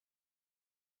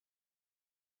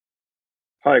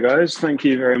Hi guys, thank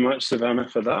you very much, Savannah,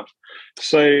 for that.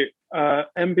 So,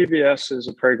 MBBS is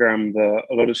a program that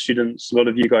a lot of students, a lot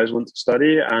of you guys want to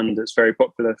study, and it's very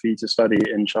popular for you to study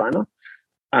in China.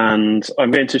 And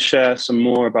I'm going to share some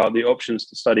more about the options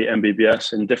to study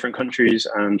MBBS in different countries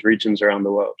and regions around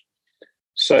the world.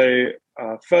 So,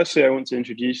 firstly, I want to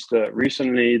introduce that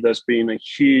recently there's been a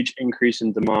huge increase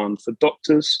in demand for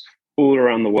doctors all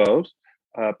around the world,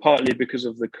 partly because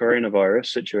of the coronavirus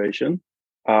situation.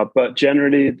 But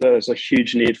generally, there's a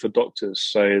huge need for doctors.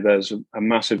 So there's a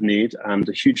massive need and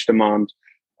a huge demand,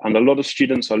 and a lot of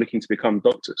students are looking to become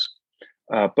doctors.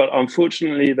 But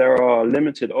unfortunately, there are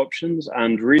limited options,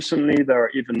 and recently there are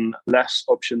even less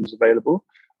options available.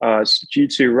 Due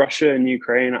to Russia and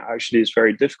Ukraine, actually, it's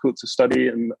very difficult to study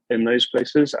in those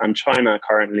places, and China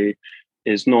currently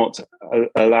is not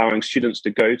allowing students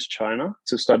to go to China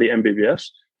to study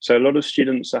MBBS. So a lot of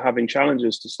students are having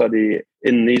challenges to study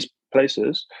in these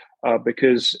places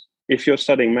because if you're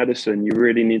studying medicine, you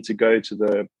really need to go to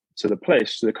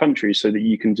the country, so that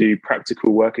you can do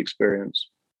practical work experience.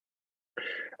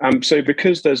 So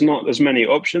because there's not as many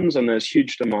options and there's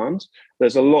huge demand,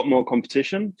 there's a lot more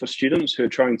competition for students who are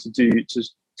trying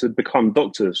to become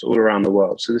doctors all around the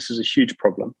world. So this is a huge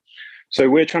problem. So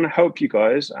we're trying to help you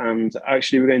guys, and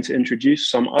actually we're going to introduce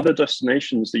some other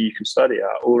destinations that you can study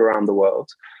at all around the world.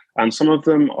 And some of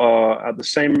them are at the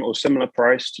same or similar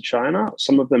price to China.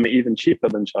 Some of them are even cheaper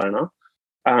than China.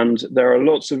 And there are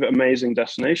lots of amazing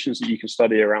destinations that you can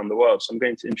study around the world. So I'm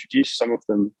going to introduce some of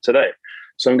them today.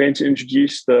 So I'm going to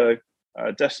introduce the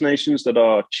destinations that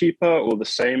are cheaper or the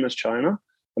same as China.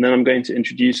 And then I'm going to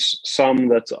introduce some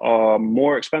that are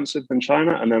more expensive than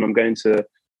China. And then I'm going to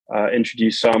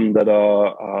introduce some that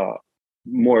are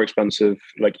more expensive,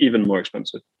 like even more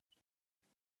expensive.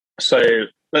 So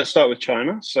let's start with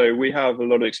China. So we have a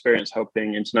lot of experience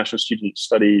helping international students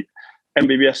study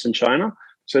MBBS in China.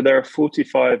 So there are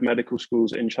 45 medical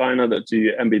schools in China that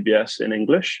do MBBS in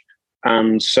English.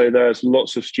 And so there's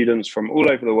lots of students from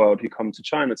all over the world who come to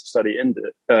China to study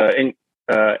China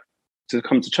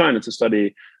to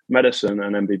study medicine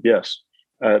and MBBS.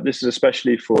 This is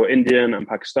especially for Indian and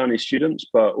Pakistani students,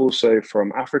 but also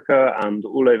from Africa and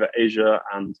all over Asia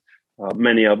and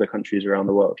many other countries around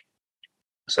the world.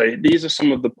 So these are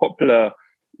some of the popular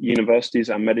universities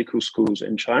and medical schools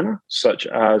in China, such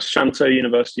as Shantou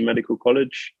University Medical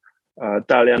College,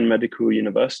 Dalian Medical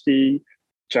University,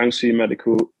 Jiangsu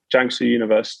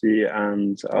University,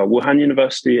 and Wuhan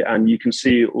University. And you can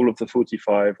see all of the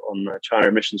 45 on the China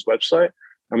Admissions website.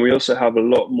 And we also have a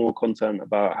lot more content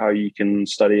about how you can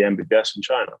study MBBS in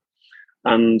China.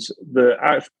 And the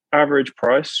average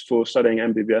price for studying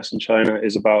MBBS in China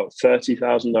is about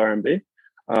 30,000 RMB,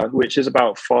 which is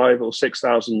about 5,000 or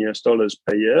 6,000 US dollars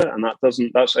per year. And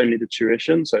that's only the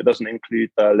tuition. So it doesn't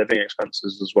include the living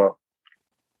expenses as well.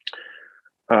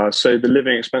 So the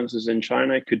living expenses in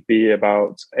China could be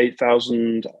about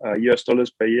 8,000 US dollars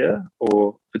per year,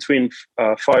 or between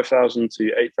 5,000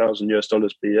 to 8,000 US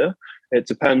dollars per year. It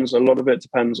depends. A lot of it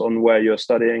depends on where you're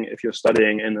studying. If you're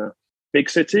studying in a big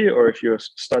city, or if you're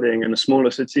studying in a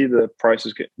smaller city, the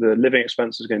living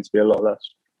expense is going to be a lot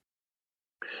less.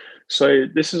 So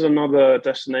this is another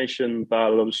destination that a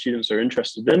lot of students are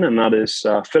interested in, and that is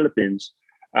Philippines.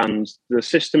 And the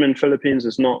system in Philippines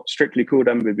is not strictly called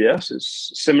MBBS.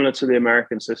 It's similar to the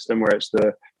American system, where it's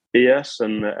the BS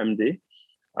and the MD.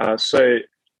 So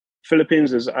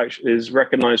Philippines is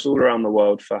recognized all around the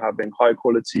world for having high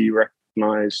quality,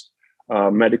 recognized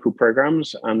medical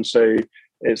programs. And so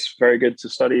it's very good to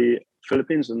study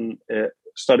Philippines and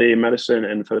study medicine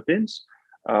in the Philippines.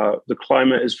 The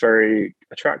climate is very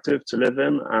attractive to live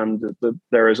in, and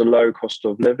there is a low cost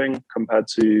of living compared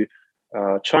to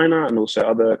China and also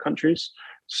other countries.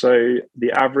 So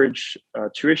the average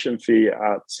tuition fee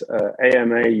at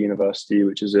AMA University,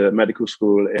 which is a medical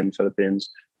school in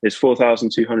Philippines, is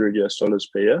 4,200 US dollars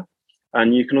per year.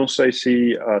 And you can also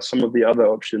see some of the other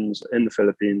options in the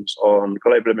Philippines on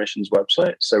Global Admissions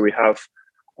website. So we have,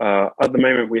 at the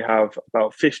moment, we have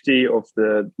about 50 of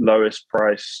the lowest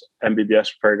price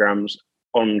MBBS programs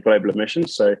on Global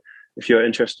Admissions. So if you're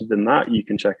interested in that, you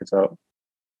can check it out.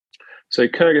 So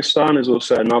Kyrgyzstan is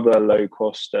also another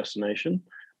low-cost destination,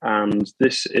 and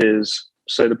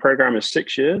the program is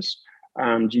 6 years,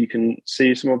 and you can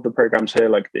see some of the programs here,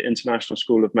 like the International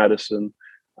School of Medicine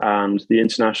and the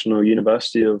International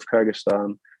University of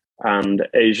Kyrgyzstan and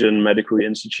Asian Medical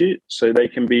Institute. So they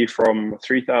can be from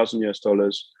 3,000 US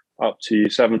dollars up to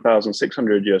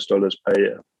 7,600 US dollars per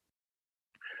year.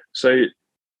 So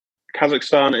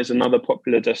Kazakhstan is another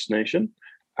popular destination,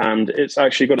 and it's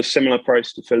actually got a similar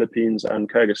price to Philippines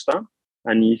and Kyrgyzstan.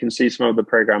 And you can see some of the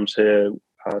programs here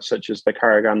such as the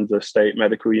Karaganda State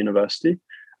Medical University,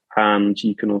 and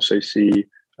you can also see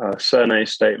Serne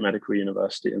State Medical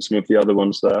University and some of the other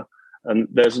ones there. And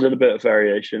there's a little bit of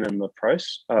variation in the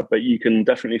price, but you can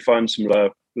definitely find some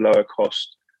lower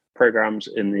cost programs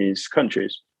in these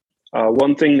countries.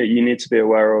 One thing that you need to be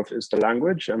aware of is the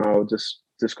language, and I'll just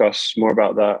discuss more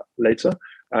about that later.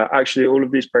 Actually, all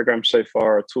of these programs so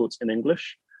far are taught in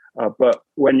English, but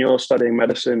when you're studying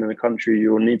medicine in a country,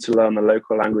 you'll need to learn the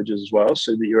local languages as well,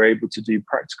 so that you're able to do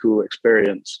practical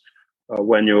experience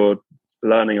when you're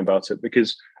learning about it.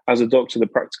 Because as a doctor, the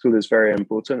practical is very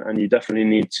important, and you definitely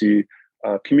need to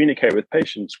communicate with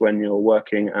patients when you're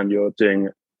working and you're doing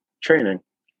training.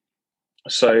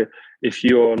 So if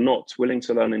you're not willing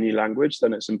to learn a new language,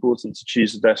 then it's important to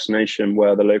choose a destination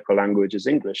where the local language is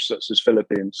English, such as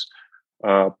Philippines.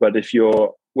 But if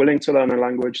you're willing to learn a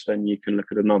language, then you can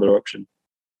look at another option.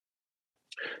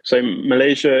 So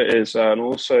Malaysia is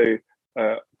also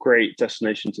a great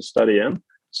destination to study in.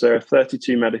 So there are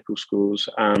 32 medical schools,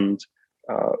 and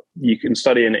you can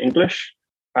study in English.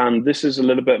 And this is a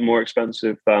little bit more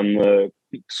expensive than the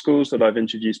schools that I've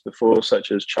introduced before,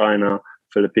 such as China,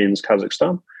 Philippines,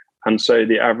 Kazakhstan. And so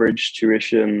the average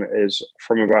tuition is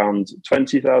from around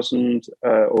 20,000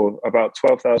 or about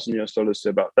 12,000 US dollars to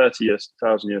about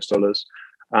 30,000 US dollars.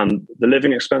 And the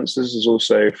living expenses is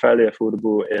also fairly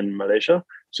affordable in Malaysia.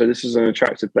 So this is an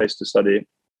attractive place to study.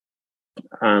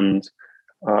 And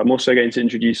I'm also going to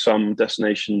introduce some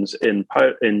destinations in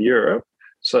Europe,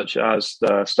 such as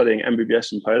studying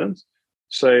MBBS in Poland.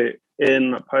 So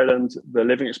in Poland, the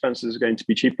living expenses are going to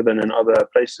be cheaper than in other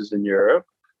places in Europe.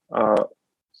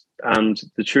 And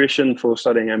the tuition for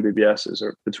studying MBBS is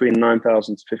between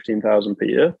 9,000 to 15,000 per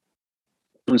year.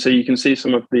 And so you can see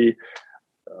some of the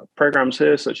programs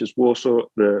here, such as Warsaw,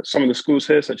 some of the schools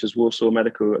here, such as Warsaw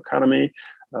Medical Academy,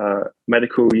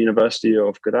 Medical University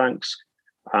of Gdansk,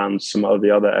 and some of the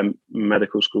other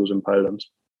medical schools in Poland.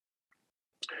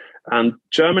 And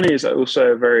Germany is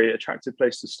also a very attractive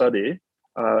place to study.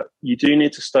 You do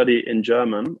need to study in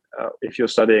German if you're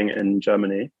studying in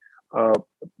Germany.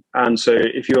 And so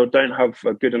if you don't have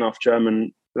a good enough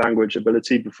German language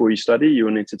ability before you study, you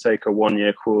will need to take a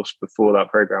 1-year course before that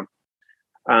program.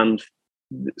 And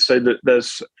so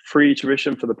there's free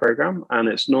tuition for the program, and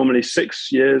it's normally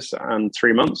 6 years and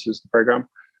 3 months is the program.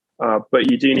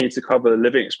 But you do need to cover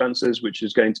living expenses, which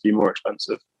is going to be more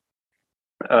expensive.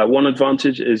 One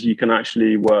advantage is you can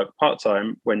actually work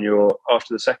part-time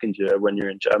after the second year when you're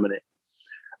in Germany.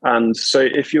 And so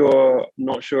if you're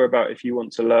not sure about if you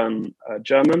want to learn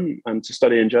German and to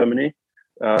study in Germany,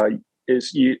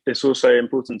 it's also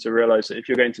important to realize that if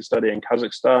you're going to study in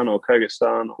Kazakhstan or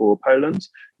Kyrgyzstan or Poland,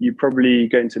 you're probably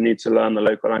going to need to learn the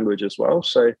local language as well.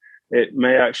 So it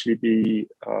may actually be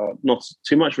not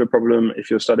too much of a problem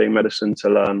if you're studying medicine to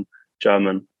learn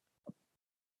German.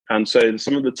 And so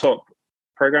some of the top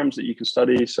programs that you can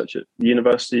study, such as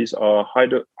universities, are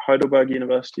Heidelberg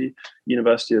University,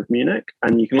 University of Munich,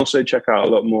 and you can also check out a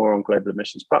lot more on Global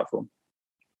Admissions platform.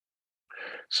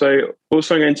 So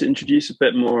also I'm going to introduce a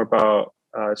bit more about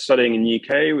studying in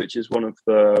UK, which is one of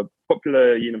the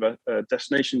popular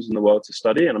destinations in the world to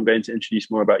study, and I'm going to introduce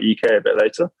more about UK a bit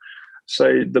later.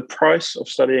 So the price of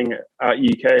studying at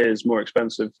UK is more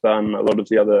expensive than a lot of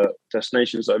the other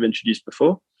destinations that I've introduced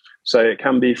before. So it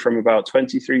can be from about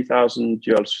 23,000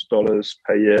 US dollars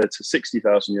per year to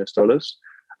 60,000 US dollars.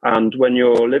 And when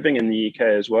you're living in the UK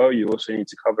as well, you also need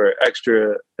to cover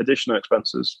additional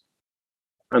expenses.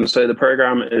 And so the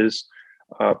program is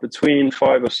between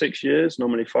 5 or 6 years,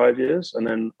 normally 5 years. And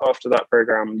then after that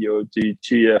program, you'll do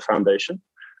 2-year foundation.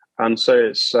 And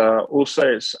so it's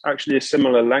actually a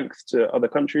similar length to other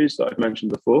countries that I've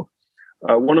mentioned before.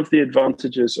 One of the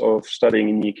advantages of studying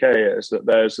in the UK is that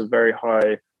there's a very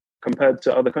high, compared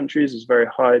to other countries, there's a very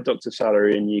high doctor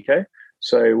salary in the UK.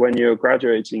 So when you're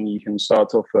graduating, you can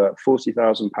start off at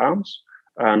 £40,000.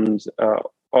 And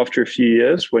after a few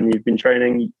years, when you've been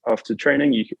training,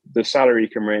 the salary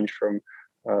can range from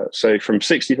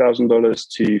 $60,000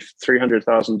 to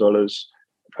 $300,000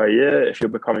 per year if you're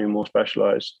becoming more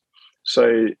specialized.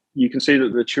 So you can see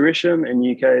that the tuition in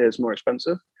UK is more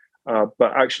expensive,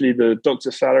 but actually the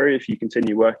doctor salary, if you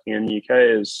continue working in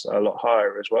UK, is a lot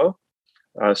higher as well.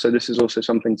 So this is also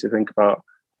something to think about.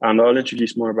 And I'll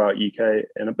introduce more about UK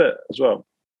in a bit as well.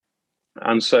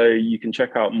 And so you can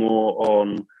check out more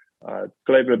on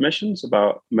Global Admissions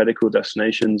about medical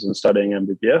destinations and studying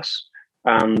MBBS.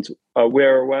 And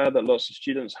we're aware that lots of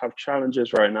students have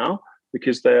challenges right now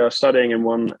because they are studying in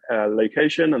one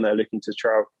location and they're looking to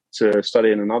travel to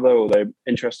study in another, or they're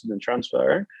interested in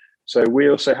transferring. So we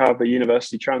also have a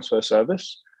university transfer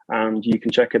service. and you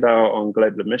can check it out on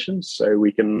Global Admissions, so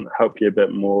we can help you a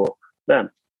bit more then.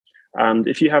 And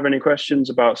if you have any questions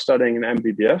about studying in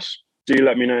MBBS, do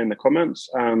let me know in the comments,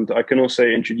 and I can also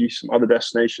introduce some other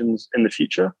destinations in the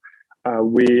future.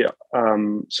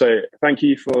 So thank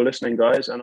you for listening, guys. And